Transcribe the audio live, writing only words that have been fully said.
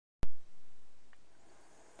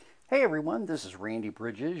Hey everyone, this is Randy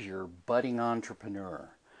Bridges, your budding entrepreneur.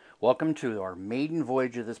 Welcome to our maiden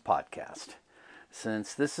voyage of this podcast.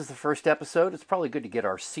 Since this is the first episode, it's probably good to get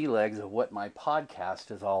our sea legs of what my podcast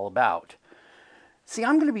is all about. See,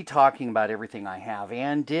 I'm going to be talking about everything I have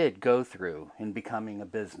and did go through in becoming a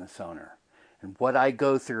business owner, and what I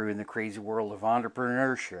go through in the crazy world of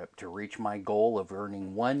entrepreneurship to reach my goal of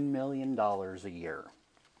earning $1 million a year.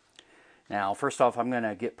 Now, first off, I'm going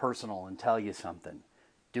to get personal and tell you something.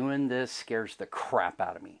 Doing this scares the crap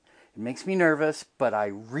out of me. It makes me nervous, but I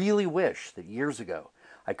really wish that years ago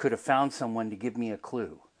I could have found someone to give me a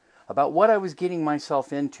clue about what I was getting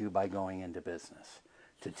myself into by going into business,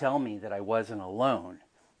 to tell me that I wasn't alone,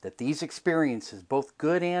 that these experiences, both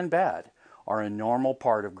good and bad, are a normal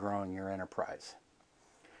part of growing your enterprise.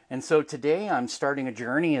 And so today I'm starting a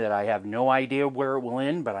journey that I have no idea where it will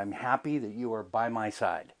end, but I'm happy that you are by my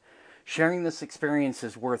side. Sharing this experience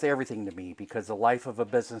is worth everything to me because the life of a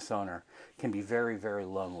business owner can be very, very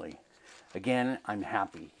lonely. Again, I'm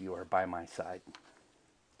happy you are by my side.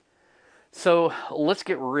 So let's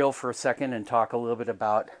get real for a second and talk a little bit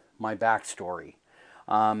about my backstory.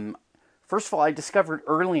 First of all, I discovered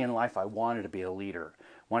early in life I wanted to be a leader.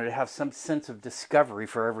 Wanted to have some sense of discovery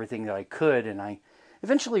for everything that I could, and I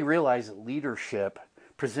eventually realized that leadership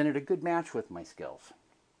presented a good match with my skills.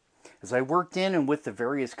 As I worked in and with the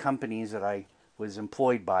various companies that I was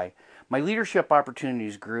employed by, my leadership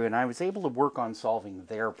opportunities grew and I was able to work on solving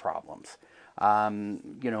their problems.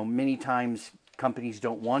 Many times companies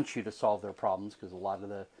don't want you to solve their problems because a lot of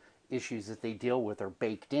the issues that they deal with are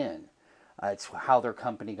baked in. It's how their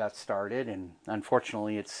company got started, and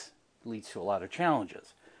unfortunately it leads to a lot of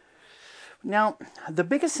challenges. Now, the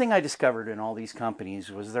biggest thing I discovered in all these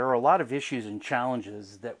companies was there are a lot of issues and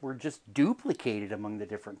challenges that were just duplicated among the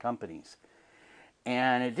different companies.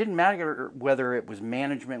 And it didn't matter whether it was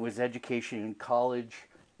management, was educated in college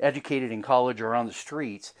or on the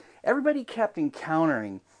streets. Everybody kept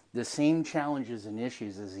encountering the same challenges and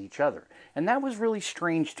issues as each other. And that was really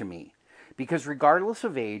strange to me because regardless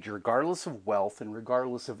of age, regardless of wealth, and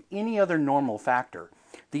regardless of any other normal factor,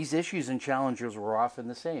 these issues and challenges were often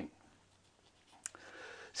the same.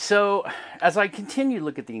 So, as I continued to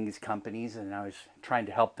look at these companies and I was trying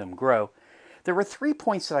to help them grow, there were 3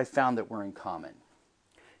 points that I found that were in common.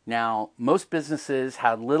 Now, most businesses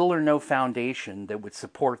had little or no foundation that would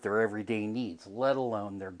support their everyday needs, let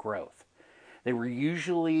alone their growth. They were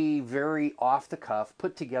usually very off the cuff,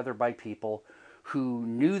 put together by people who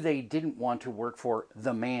knew they didn't want to work for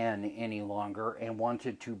the man any longer and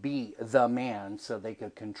wanted to be the man so they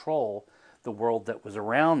could control the world that was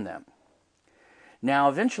around them. Now,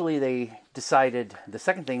 eventually they decided, the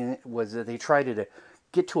second thing was that they tried to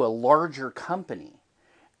get to a larger company.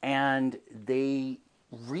 And they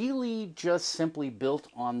really just simply built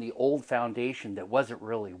on the old foundation that wasn't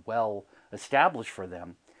really well established for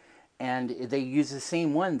them. And they used the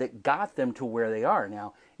same one that got them to where they are.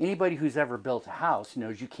 Now, anybody who's ever built a house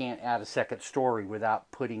knows you can't add a second story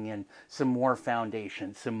without putting in some more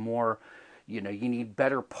foundation, some more, you need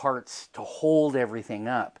better parts to hold everything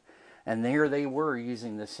up. And there they were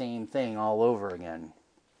using the same thing all over again.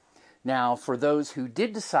 Now, for those who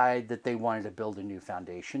did decide that they wanted to build a new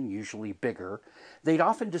foundation, usually bigger, they'd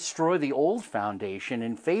often destroy the old foundation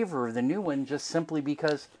in favor of the new one just simply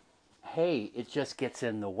because, hey, it just gets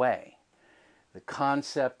in the way. The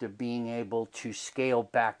concept of being able to scale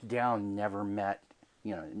back down never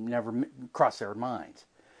crossed their minds.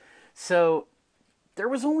 So there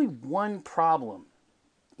was only one problem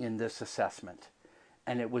in this assessment.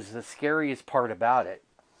 And it was the scariest part about it.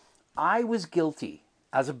 I was guilty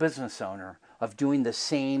as a business owner of doing the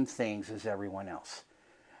same things as everyone else.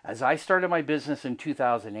 As I started my business in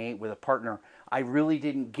 2008 with a partner, I really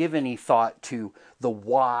didn't give any thought to the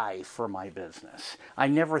why for my business. I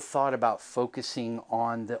never thought about focusing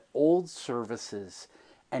on the old services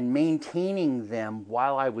and maintaining them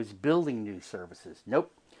while I was building new services.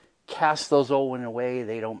 Nope. Cast those old ones away.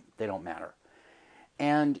 They don't matter.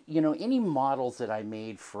 And, any models that I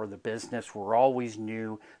made for the business were always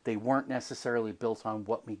new. They weren't necessarily built on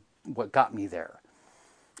what got me there.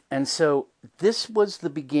 And so this was the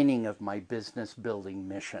beginning of my business building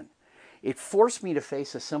mission. It forced me to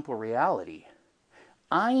face a simple reality.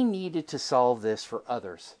 I needed to solve this for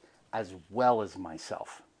others as well as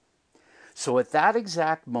myself. So at that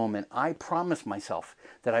exact moment, I promised myself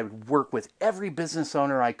that I would work with every business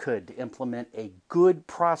owner I could to implement a good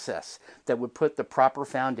process that would put the proper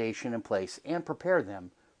foundation in place and prepare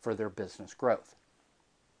them for their business growth.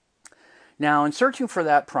 Now, in searching for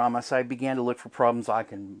that promise, I began to look for problems I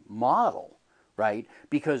can model, right?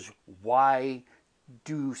 Because why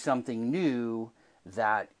do something new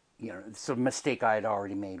that it's a mistake I had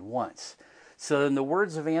already made once. So, in the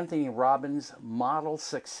words of Anthony Robbins, model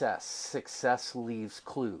success. Success leaves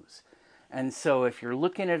clues. And so, if you're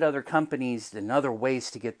looking at other companies and other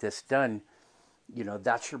ways to get this done,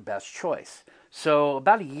 that's your best choice. So,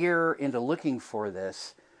 about a year into looking for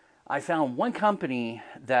this, I found one company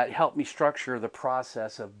that helped me structure the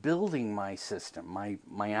process of building my system,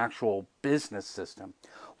 my actual business system,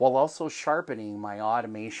 while also sharpening my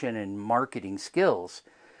automation and marketing skills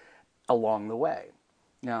along the way.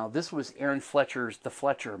 Now, this was Aaron Fletcher's The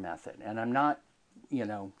Fletcher Method, and I'm not,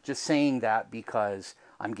 just saying that because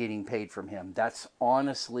I'm getting paid from him. That's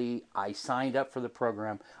honestly, I signed up for the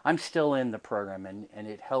program. I'm still in the program, and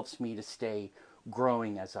it helps me to stay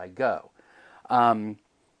growing as I go.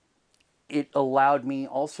 It allowed me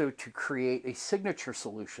also to create a signature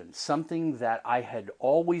solution, something that I had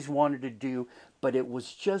always wanted to do, but it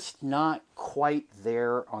was just not quite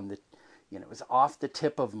there on the, it was off the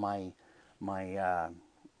tip of my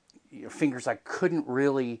fingers. I couldn't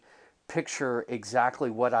really picture exactly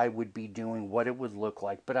what I would be doing, what it would look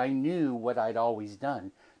like, but I knew what I'd always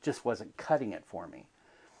done just wasn't cutting it for me.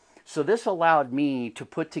 So this allowed me to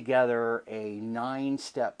put together a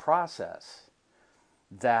 9-step process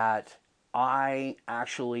that I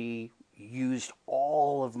actually used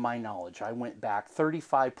all of my knowledge. I went back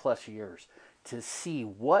 35 plus years to see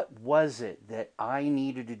what was it that I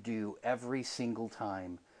needed to do every single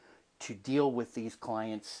time to deal with these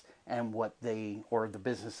clients and what they, or the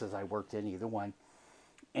businesses I worked in, either one.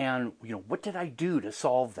 And, what did I do to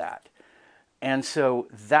solve that? And so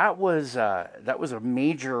that was a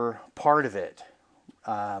major part of it,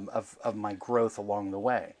 of my growth along the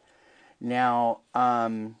way. Now,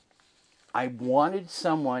 I wanted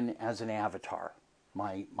someone as an avatar,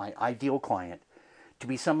 my ideal client, to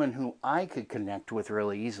be someone who I could connect with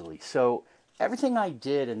really easily. So everything I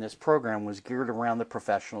did in this program was geared around the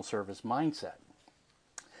professional service mindset.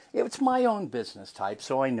 It's my own business type,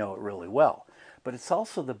 so I know it really well. But it's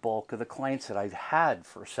also the bulk of the clients that I've had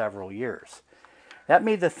for several years. That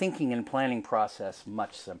made the thinking and planning process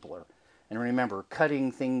much simpler. And remember,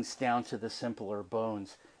 cutting things down to the simpler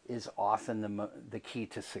bones is often the key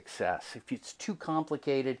to success. If it's too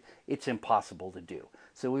complicated, it's impossible to do.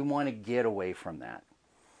 So we want to get away from that.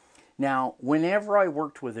 Now, whenever I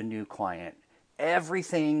worked with a new client,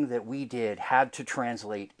 everything that we did had to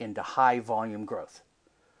translate into high volume growth,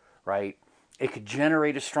 right? It could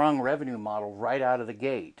generate a strong revenue model right out of the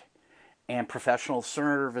gate. And professional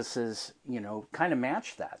services, kind of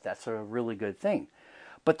match that. That's a really good thing.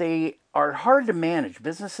 But they are hard to manage.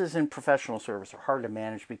 Businesses in professional service are hard to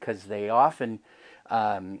manage because they often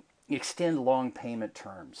extend long payment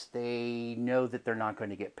terms. They know that they're not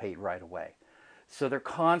going to get paid right away. So they're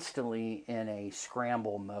constantly in a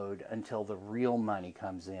scramble mode until the real money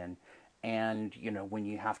comes in. And, when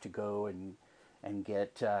you have to go and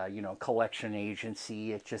get, collection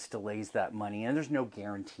agency, it just delays that money. And there's no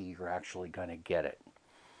guarantee you're actually going to get it.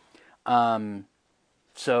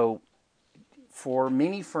 So for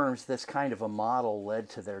many firms, this kind of a model led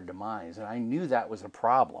to their demise. And I knew that was a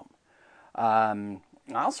problem. I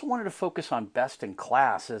also wanted to focus on best in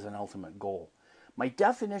class as an ultimate goal. My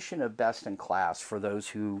definition of best in class, for those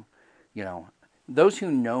who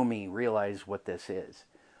know me realize what this is.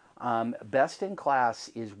 Best in class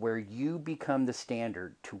is where you become the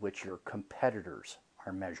standard to which your competitors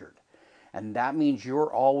are measured. And that means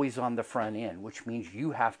you're always on the front end, which means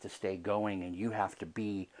you have to stay going and you have to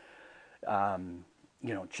be,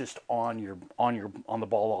 just on the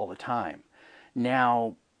ball all the time.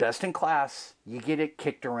 Now, best in class, you get it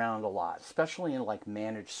kicked around a lot, especially in like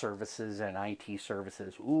managed services and IT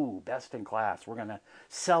services. Ooh, best in class. We're going to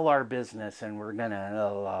sell our business and we're going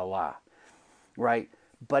to right?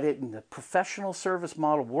 But in the professional service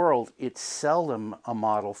model world, it's seldom a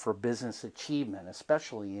model for business achievement,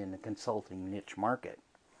 especially in the consulting niche market.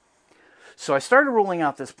 So I started rolling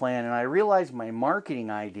out this plan and I realized my marketing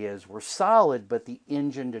ideas were solid, but the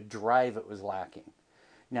engine to drive it was lacking.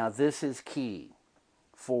 Now this is key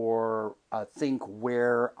for I think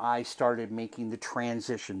where I started making the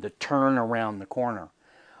transition, the turn around the corner.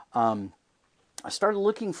 I started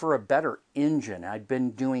looking for a better engine. I'd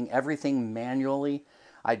been doing everything manually.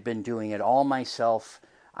 I'd been doing it all myself.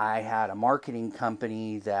 I had a marketing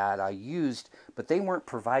company that I used, but they weren't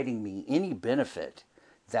providing me any benefit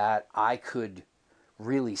that I could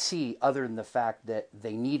really see other than the fact that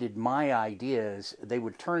they needed my ideas. They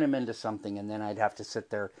would turn them into something and then I'd have to sit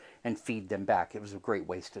there and feed them back. It was a great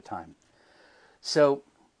waste of time. So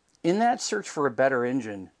in that search for a better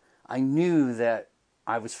engine, I knew that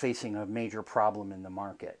I was facing a major problem in the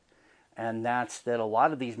market. And that's that a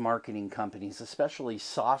lot of these marketing companies, especially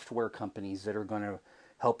software companies that are going to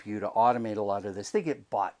help you to automate a lot of this. They get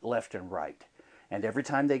bought left and right. And every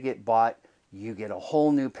time they get bought, you get a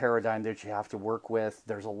whole new paradigm that you have to work with.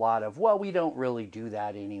 There's a lot of, well, we don't really do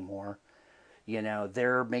that anymore.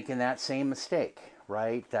 They're making that same mistake,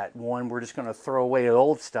 right? That one, we're just going to throw away the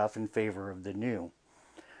old stuff in favor of the new.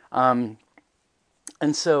 And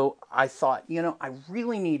so I thought, I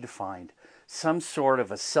really need to find some sort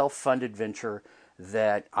of a self-funded venture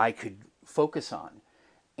that I could focus on.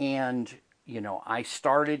 And, I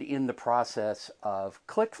started in the process of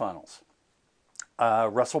ClickFunnels.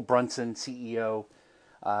 Russell Brunson, CEO,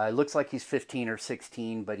 it looks like he's 15 or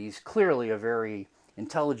 16, but he's clearly a very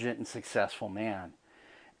intelligent and successful man.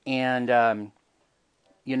 And,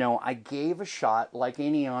 I gave a shot like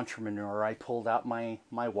any entrepreneur. I pulled out my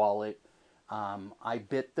wallet. I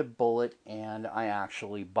bit the bullet and I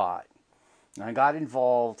actually bought. And I got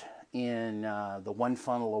involved in the One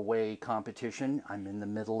Funnel Away competition. I'm in the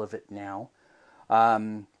middle of it now.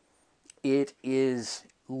 It is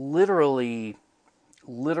literally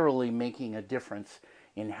making a difference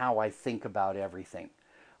in how I think about everything.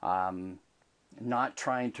 Not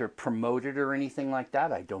trying to promote it or anything like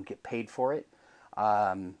that. I don't get paid for it.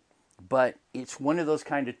 But it's one of those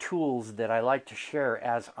kind of tools that I like to share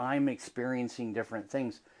as I'm experiencing different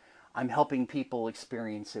things. I'm helping people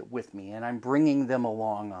experience it with me, and I'm bringing them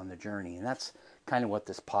along on the journey. And that's kind of what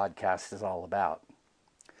this podcast is all about.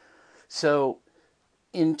 So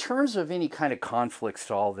in terms of any kind of conflicts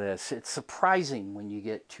to all this, it's surprising when you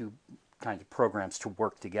get two kinds of programs to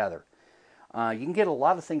work together. You can get a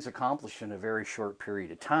lot of things accomplished in a very short period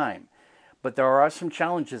of time. But there are some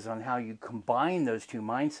challenges on how you combine those two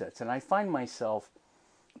mindsets. And I find myself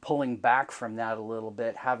pulling back from that a little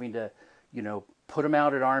bit, having to, put them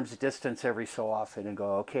out at arm's distance every so often and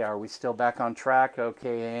go, okay, are we still back on track?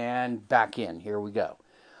 Okay, and back in. Here we go.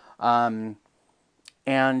 So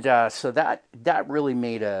that really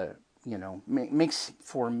made makes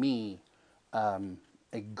for me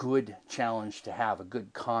a good challenge to have, a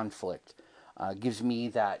good conflict. Gives me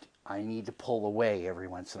that I need to pull away every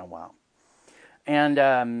once in a while. And,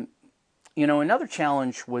 another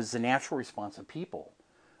challenge was the natural response of people.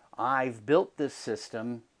 I've built this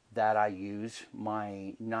system that I use,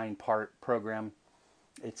 my 9-part program.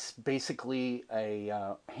 It's basically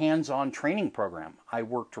a hands-on training program. I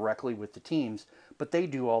work directly with the teams, but they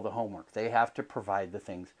do all the homework. They have to provide the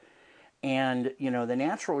things. And, the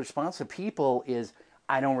natural response of people is,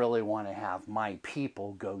 I don't really want to have my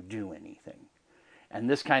people go do anything. And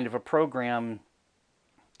this kind of a program,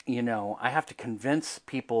 I have to convince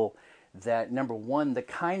people that, number one, the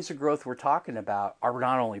kinds of growth we're talking about are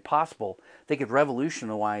not only possible, they could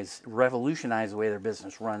revolutionize the way their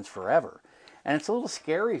business runs forever. And it's a little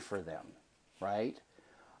scary for them, right?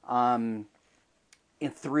 And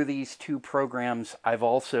through these two programs, I've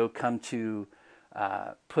also come to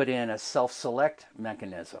put in a self-select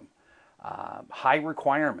mechanism. High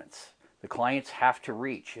requirements. The clients have to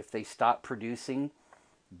reach. If they stop producing,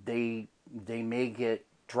 they may get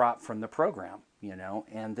dropped from the program,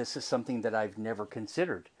 and this is something that I've never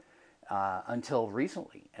considered until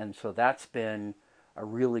recently. And so that's been a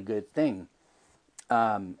really good thing.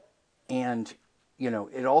 And,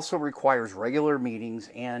 it also requires regular meetings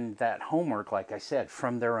and that homework, like I said,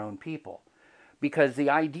 from their own people. Because the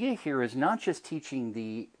idea here is not just teaching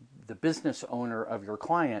the business owner of your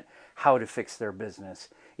client how to fix their business.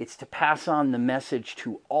 It's to pass on the message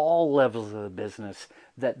to all levels of the business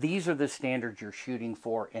that these are the standards you're shooting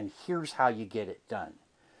for and here's how you get it done.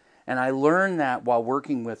 And I learned that while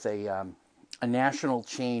working with a national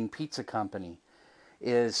chain pizza company.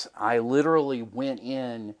 Is I literally went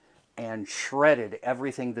in and shredded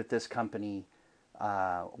everything that this company,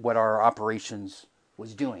 what our operations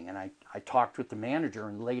was doing. And I talked with the manager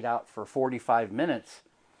and laid out for 45 minutes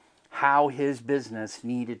how his business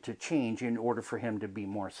needed to change in order for him to be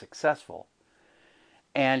more successful.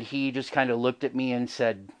 And he just kind of looked at me and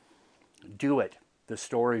said, do it. The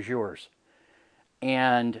store is yours.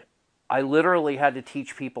 And I literally had to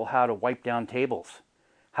teach people how to wipe down tables,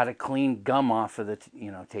 how to clean gum off of the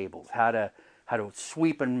tables, how to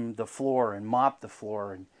sweep the floor and mop the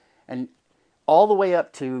floor, and all the way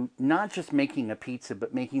up to not just making a pizza,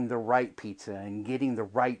 but making the right pizza and getting the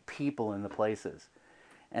right people in the places.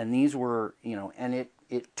 And these were, and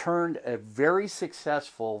it turned a very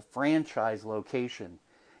successful franchise location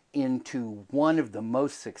into one of the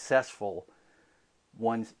most successful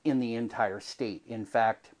ones in the entire state. In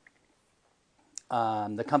fact,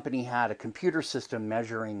 the company had a computer system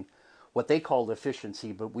measuring what they called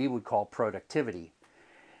efficiency, but we would call productivity.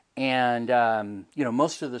 And,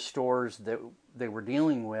 most of the stores that they were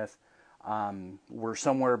dealing with were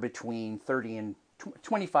somewhere between 30 and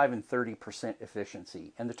 25 and 30%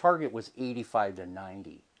 efficiency, and the target was 85 to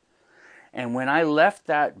 90. And when I left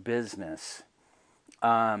that business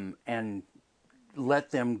and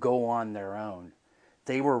let them go on their own,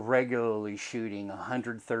 they were regularly shooting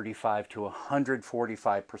 135 to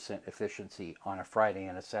 145% efficiency on a Friday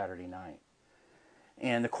and a Saturday night.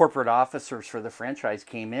 And the corporate officers for the franchise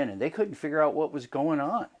came in and they couldn't figure out what was going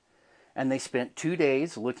on. And they spent 2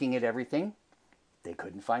 days looking at everything. They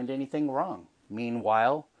couldn't find anything wrong.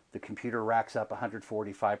 Meanwhile, the computer racks up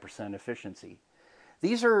 145% efficiency.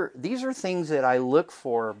 These are things that I look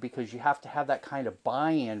for because you have to have that kind of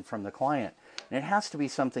buy-in from the client. And it has to be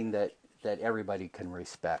something that everybody can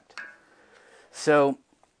respect. So,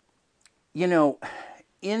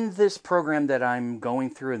 in this program that I'm going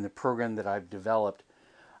through, in the program that I've developed,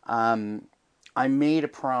 I made a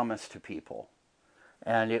promise to people.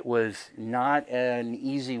 And it was not an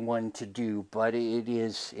easy one to do, but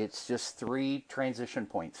it's just 3 transition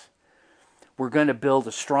points. We're going to build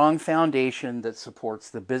a strong foundation that supports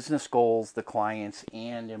the business goals, the clients,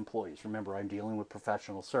 and employees. Remember, I'm dealing with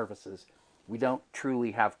professional services. We don't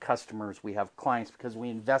truly have customers. We have clients because we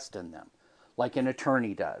invest in them, like an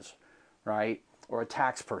attorney does, right? Or a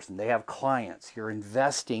tax person. They have clients. You're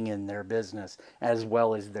investing in their business as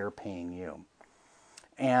well as they're paying you.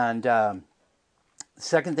 And the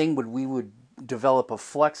second thing we would develop a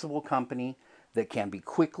flexible company that can be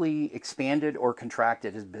quickly expanded or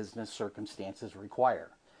contracted as business circumstances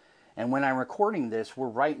require. And when I'm recording this, we're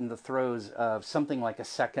right in the throes of something like a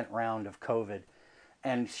second round of COVID,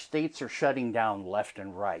 and states are shutting down left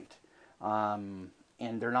and right. And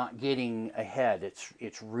they're not getting ahead.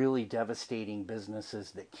 It's really devastating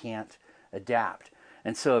businesses that can't adapt.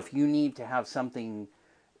 And so if you need to have something,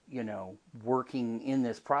 working in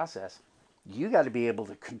this process, you got to be able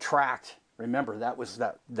to contract. Remember, that was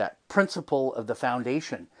that principle of the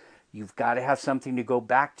foundation. You've got to have something to go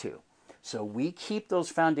back to. So we keep those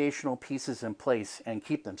foundational pieces in place and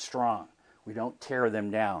keep them strong. We don't tear them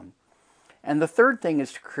down. And the third thing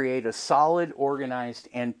is to create a solid, organized,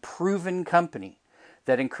 and proven company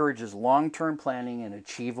that encourages long-term planning and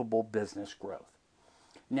achievable business growth.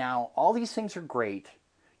 Now, all these things are great.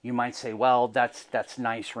 You might say, well, that's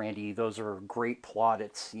nice, Randy. Those are great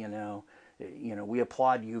plaudits, we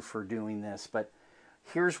applaud you for doing this. But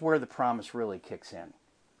here's where the promise really kicks in.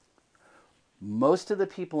 Most of the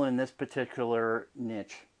people in this particular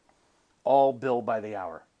niche all bill by the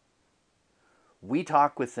hour. We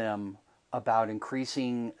talk with them about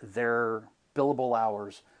increasing their billable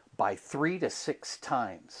hours by 3 to 6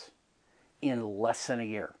 times in less than a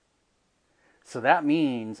year. So that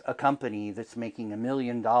means a company that's making $1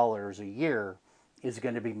 million a year is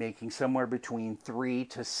going to be making somewhere between $3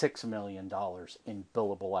 to $6 million in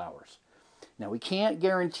billable hours. Now, we can't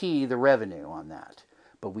guarantee the revenue on that,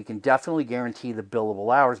 but we can definitely guarantee the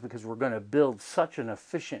billable hours because we're going to build such an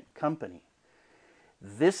efficient company.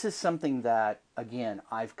 This is something that, again,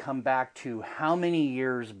 I've come back to how many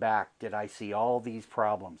years back did I see all these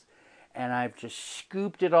problems? And I've just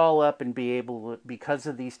scooped it all up and be able to, because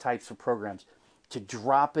of these types of programs, to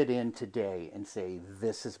drop it in today and say,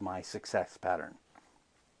 this is my success pattern.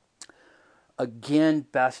 Again,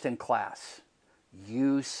 best in class.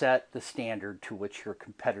 You set the standard to which your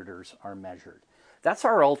competitors are measured. That's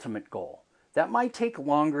our ultimate goal. That might take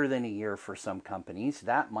longer than a year for some companies.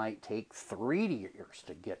 That might take 3 years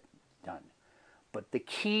to get done. But the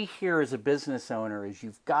key here as a business owner is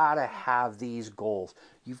you've got to have these goals.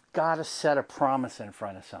 You've got to set a promise in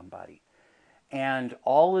front of somebody. And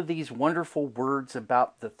all of these wonderful words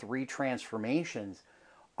about the 3 transformations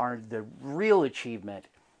are the real achievement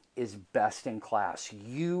is best in class.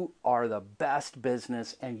 You are the best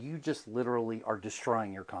business and you just literally are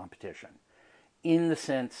destroying your competition. In the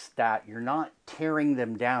sense that you're not tearing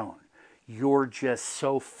them down. You're just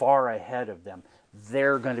so far ahead of them.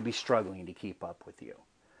 They're going to be struggling to keep up with you.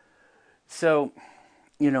 So,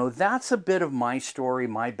 that's a bit of my story,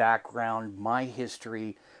 my background, my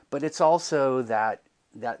history, but it's also that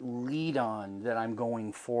lead on that I'm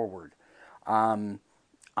going forward. I'm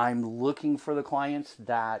looking for the clients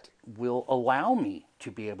that will allow me to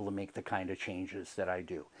be able to make the kind of changes that I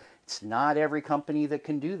do. It's not every company that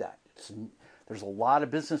can do that. There's a lot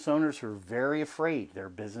of business owners who are very afraid. Their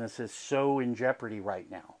business is so in jeopardy right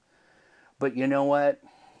now. But you know what?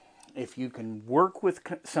 If you can work with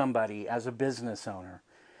somebody as a business owner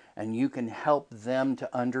and you can help them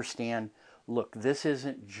to understand, look, this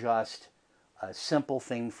isn't just a simple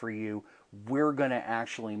thing for you. We're going to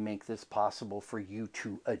actually make this possible for you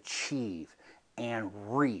to achieve and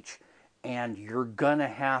reach. And you're going to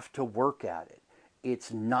have to work at it.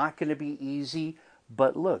 It's not going to be easy.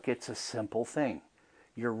 But look, it's a simple thing.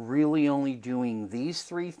 You're really only doing these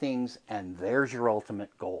three things, and there's your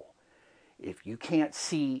ultimate goal. If you can't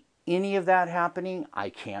see any of that happening, I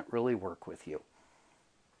can't really work with you.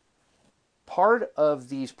 Part of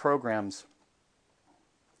these programs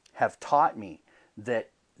have taught me that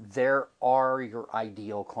there are your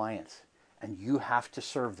ideal clients, and you have to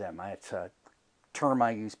serve them. It's a term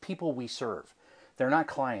I use, people we serve. They're not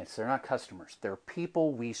clients, they're not customers, they're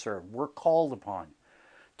people we serve. We're called upon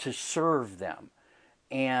to serve them.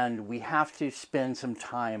 And we have to spend some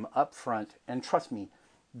time up front. And trust me,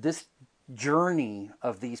 this journey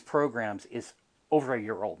of these programs is over a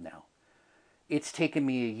year old now. It's taken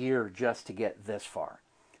me a year just to get this far.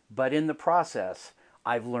 But in the process,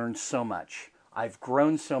 I've learned so much. I've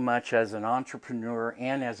grown so much as an entrepreneur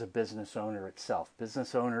and as a business owner itself.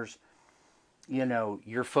 Business owners,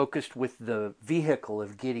 you're focused with the vehicle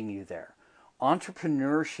of getting you there.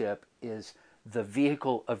 Entrepreneurship is the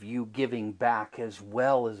vehicle of you giving back as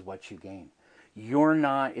well as what you gain.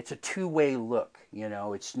 It's a two-way look,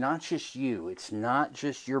 it's not just you, it's not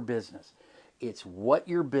just your business. It's what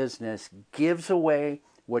your business gives away,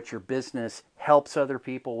 what your business helps other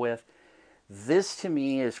people with. This to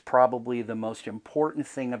me is probably the most important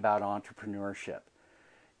thing about entrepreneurship.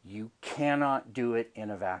 You cannot do it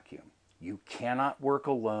in a vacuum. You cannot work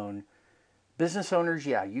alone. Business owners,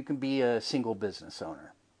 yeah, you can be a single business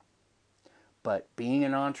owner. But being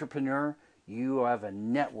an entrepreneur, you have a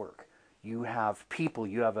network. You have people.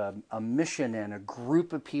 You have a mission and a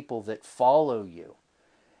group of people that follow you.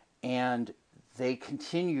 And they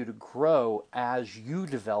continue to grow as you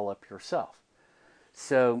develop yourself.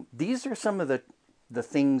 So these are some of the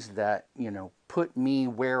things that, put me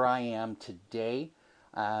where I am today.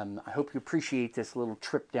 I hope you appreciate this little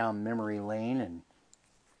trip down memory lane.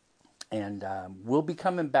 And we'll be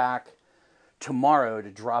coming back tomorrow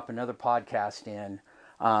to drop another podcast in.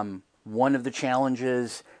 One of the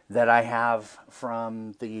challenges that I have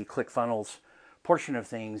from the ClickFunnels portion of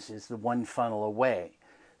things is the one funnel away.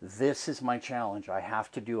 This is my challenge. I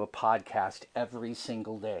have to do a podcast every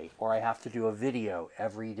single day, or I have to do a video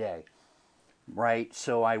every day, right?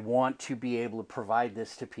 So I want to be able to provide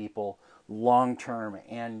this to people long term,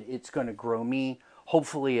 and it's going to grow me.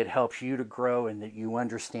 Hopefully it helps you to grow and that you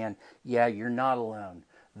understand, yeah, you're not alone.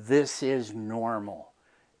 This is normal.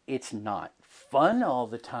 It's not fun all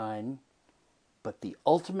the time, but the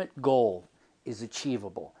ultimate goal is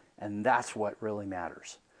achievable, and that's what really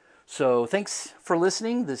matters. So thanks for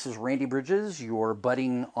listening. This is Randy Bridges, your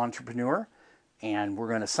budding entrepreneur, and we're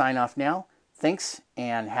going to sign off now. Thanks,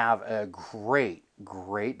 and have a great,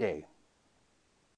 great day.